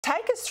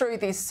take us through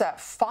this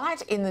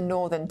fight in the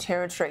Northern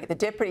Territory. The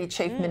Deputy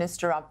Chief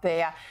Minister up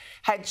there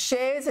had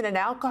shares in an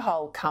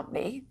alcohol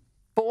company,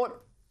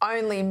 bought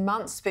only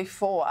months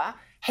before.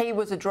 He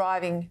was a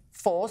driving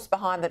force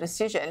behind the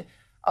decision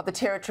of the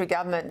Territory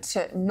government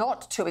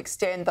not to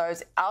extend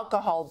those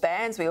alcohol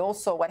bans. We all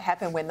saw what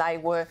happened when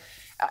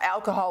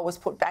alcohol was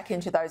put back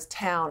into those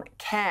town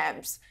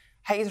camps.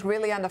 He's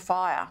really under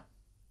fire.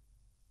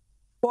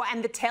 Well,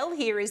 and the tell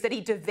here is that he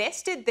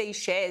divested these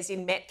shares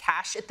in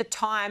Metcash at the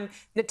time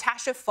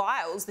Natasha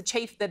Fyles,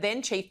 the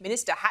then Chief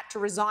Minister, had to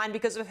resign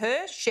because of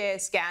her share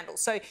scandal.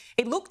 So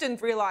he looked and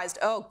realised,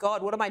 oh,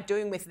 God, what am I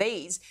doing with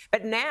these?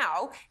 But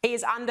now he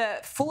is under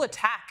full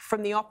attack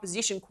from the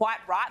opposition, quite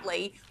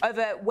rightly,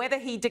 over whether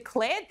he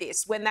declared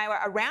this when they were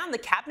around the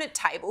cabinet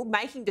table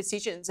making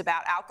decisions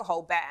about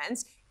alcohol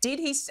bans. Did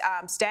he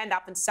stand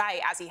up and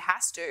say, as he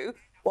has to,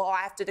 well,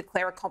 I have to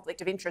declare a conflict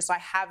of interest. I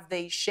have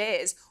these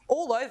shares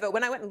all over.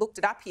 When I went and looked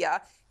it up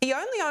here, he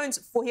only owns,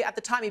 at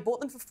the time, he bought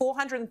them for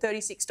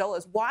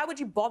 $436. Why would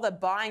you bother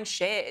buying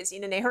shares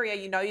in an area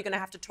you know you're going to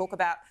have to talk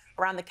about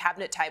around the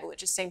cabinet table? It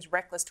just seems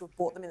reckless to have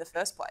bought them in the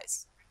first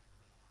place.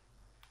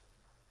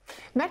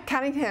 Matt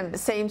Cunningham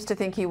seems to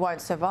think he won't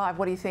survive.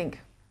 What do you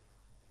think?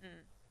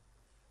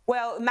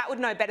 Well, Matt would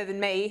know better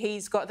than me.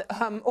 He's got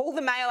all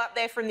the mail up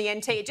there from the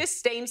NT. It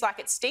just seems like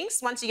it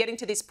stinks once you get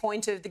into this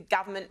point of the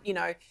government, you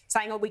know,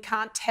 saying, oh, we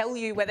can't tell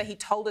you whether he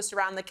told us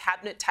around the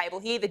cabinet table.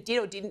 He either did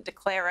or didn't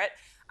declare it,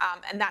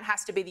 and that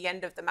has to be the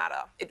end of the matter.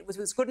 It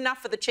was good enough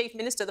for the Chief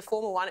Minister, the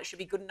former one. It should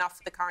be good enough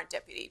for the current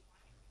deputy.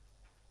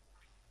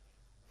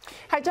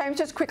 Hey, James,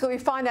 just quickly, we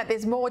find out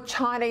there's more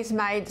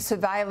Chinese-made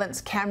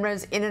surveillance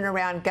cameras in and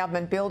around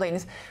government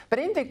buildings. But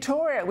in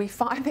Victoria, we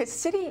find they're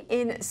sitting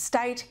in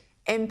state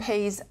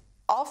MPs'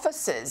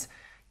 offices.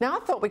 Now, I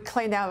thought we'd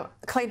cleaned our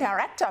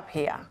act up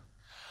here.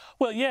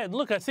 Well, yeah,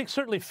 look, I think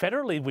certainly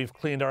federally we've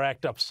cleaned our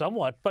act up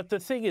somewhat. But the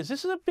thing is,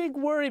 this is a big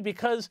worry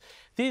because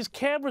these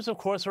cameras, of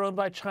course, are owned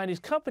by Chinese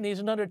companies.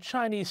 And under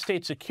Chinese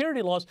state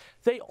security laws,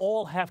 they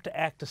all have to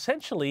act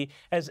essentially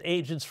as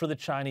agents for the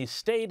Chinese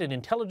state and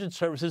intelligence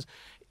services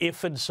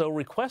if and so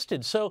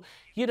requested. So,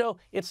 you know,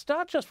 it's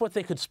not just what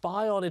they could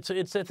spy on. It's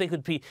that they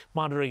could be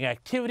monitoring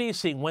activities,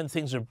 seeing when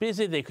things are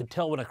busy. They could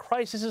tell when a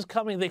crisis is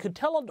coming. They could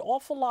tell an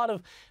awful lot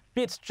of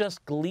bits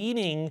just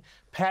gleaning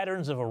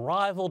patterns of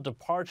arrival,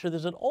 departure.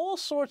 There's all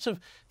sorts of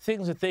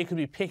things that they could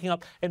be picking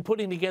up and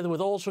putting together with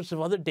all sorts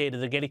of other data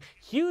they're getting.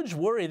 Huge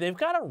worry. They've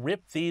got to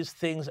rip these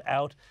things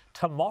out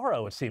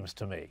tomorrow, it seems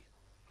to me.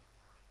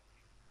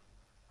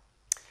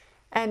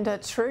 And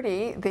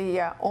Trudy,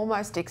 the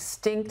almost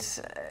extinct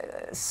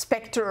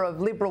spectre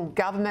of Liberal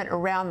government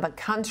around the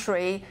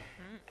country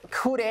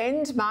could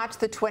end March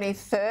the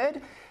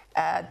 23rd.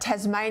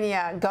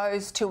 Tasmania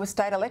goes to a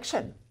state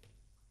election.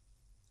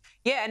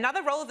 Yeah,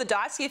 another roll of the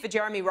dice here for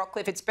Jeremy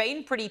Rockcliffe. It's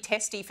been pretty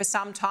testy for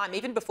some time.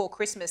 Even before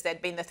Christmas, there'd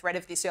been the threat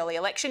of this early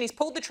election. He's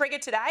pulled the trigger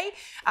today,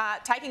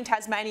 taking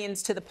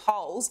Tasmanians to the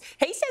polls.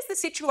 He says the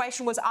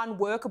situation was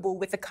unworkable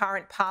with the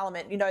current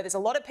parliament. You know, there's a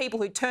lot of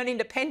people who turn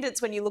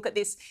independents when you look at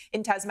this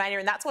in Tasmania,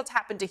 and that's what's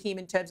happened to him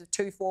in terms of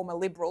two former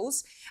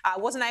Liberals.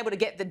 Wasn't able to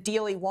get the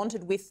deal he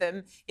wanted with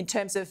them in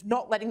terms of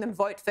not letting them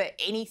vote for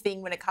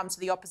anything when it comes to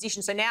the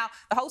opposition. So now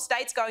the whole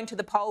state's going to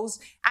the polls.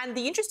 And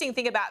the interesting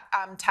thing about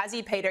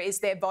Tassie, Peter, is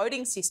their voting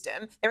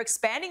system. They're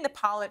expanding the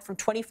parliament from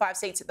 25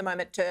 seats at the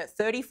moment to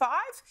 35,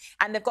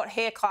 and they've got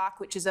Hare Clark,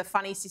 which is a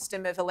funny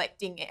system of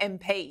electing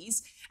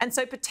MPs. And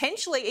so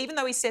potentially, even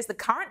though he says the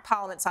current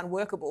parliament's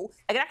unworkable,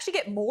 they could actually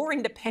get more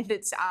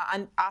independents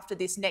after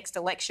this next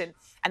election,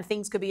 and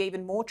things could be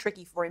even more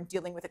tricky for him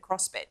dealing with a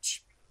crossbench.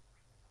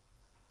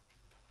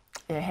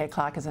 Yeah, Hare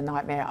Clark is a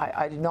nightmare.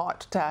 I do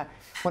not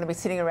want to be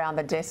sitting around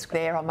the desk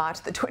there on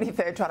March the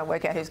 23rd trying to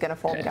work out who's going to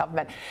form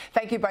government.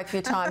 Thank you both for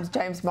your times.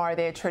 James Morrow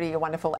there, Trudy, you're wonderful.